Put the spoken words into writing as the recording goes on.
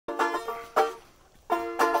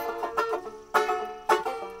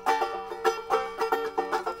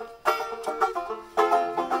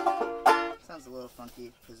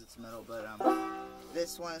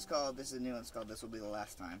one is called, this is a new one, it's called This Will Be the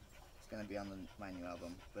Last Time. It's going to be on my new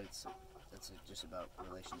album, but it's just about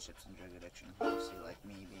relationships and drug addiction. Obviously, like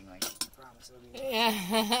me being like, I promise it'll be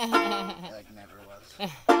it, like never was.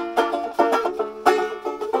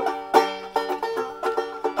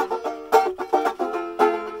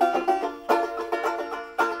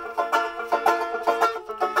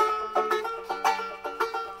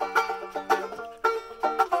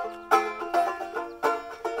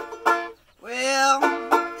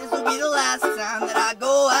 Time that I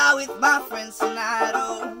go out with my friends tonight.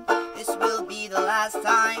 Oh, this will be the last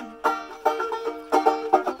time.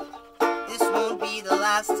 This won't be the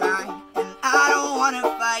last time. And I don't want to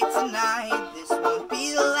fight tonight. This won't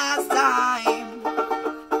be the last time.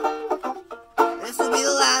 This will be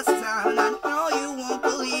the last time. And I know you won't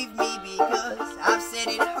believe me because I've said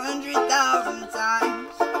it 100,000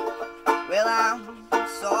 times. Well, I'm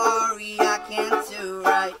sorry I can't do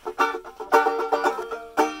right.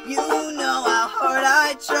 You know how hard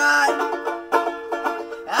I try.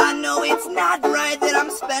 I know it's not right that I'm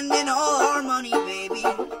spending all our money, baby,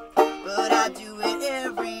 but I do it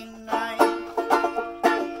every night.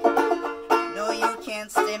 No, you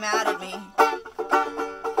can't stay mad at me,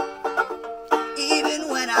 even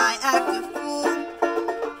when I act a fool.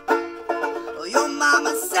 Well, your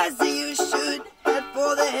mama says that you should head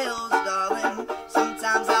for the hills, darling.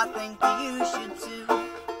 Sometimes I think that you should too.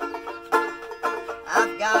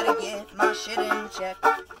 I've gotta get my shit in check.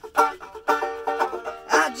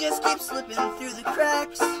 I just keep slipping through the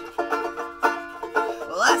cracks.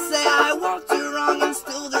 Well, I say I won't do wrong and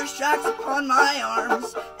still there's tracks upon my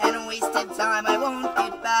arms, and wasted time I won't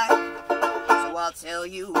get back. So I'll tell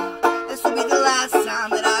you, this will be the last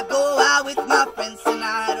time that I go out with my friends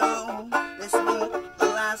tonight. Oh, this won't be the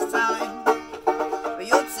last time. But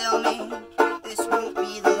you'll tell me, this won't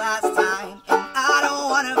be the last time. And I don't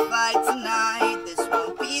wanna fight tonight.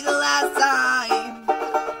 Be the last time,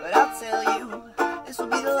 but I'll tell you, this will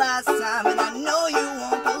be the last time, and I know you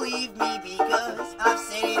won't believe me because I've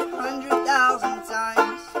said it 100,000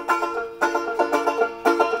 times.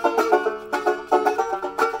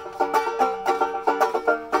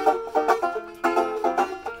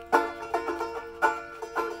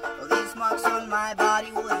 Well, these marks on my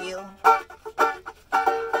body will heal.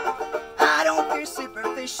 I don't fear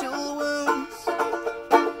superficial wounds.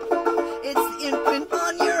 It's the imprint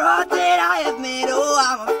on your heart that I have made. Oh,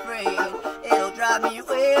 I'm afraid it'll drive me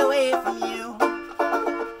way away from you.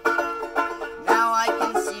 Now I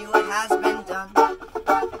can see what has been done.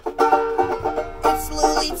 It's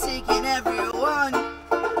slowly taking everyone.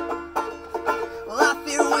 Well, I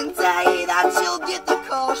fear one day that she'll get the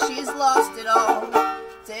call. She's lost it all.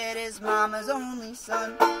 Ted is mama's only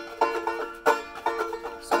son.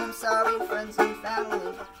 So I'm sorry, friends and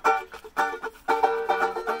family.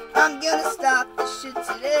 I'm gonna stop this shit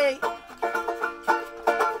today.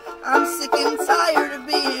 I'm sick and tired of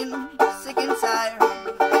being sick and tired.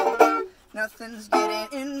 Nothing's getting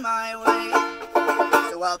in my way.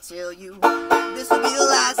 So I'll tell you, this will be the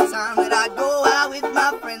last time that I go out with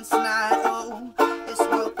my friends tonight. Oh, this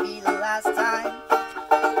won't be the last time.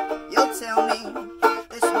 You'll tell me,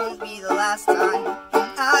 this won't be the last time.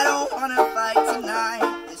 And I don't wanna fight tonight.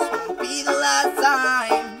 This won't be the last time.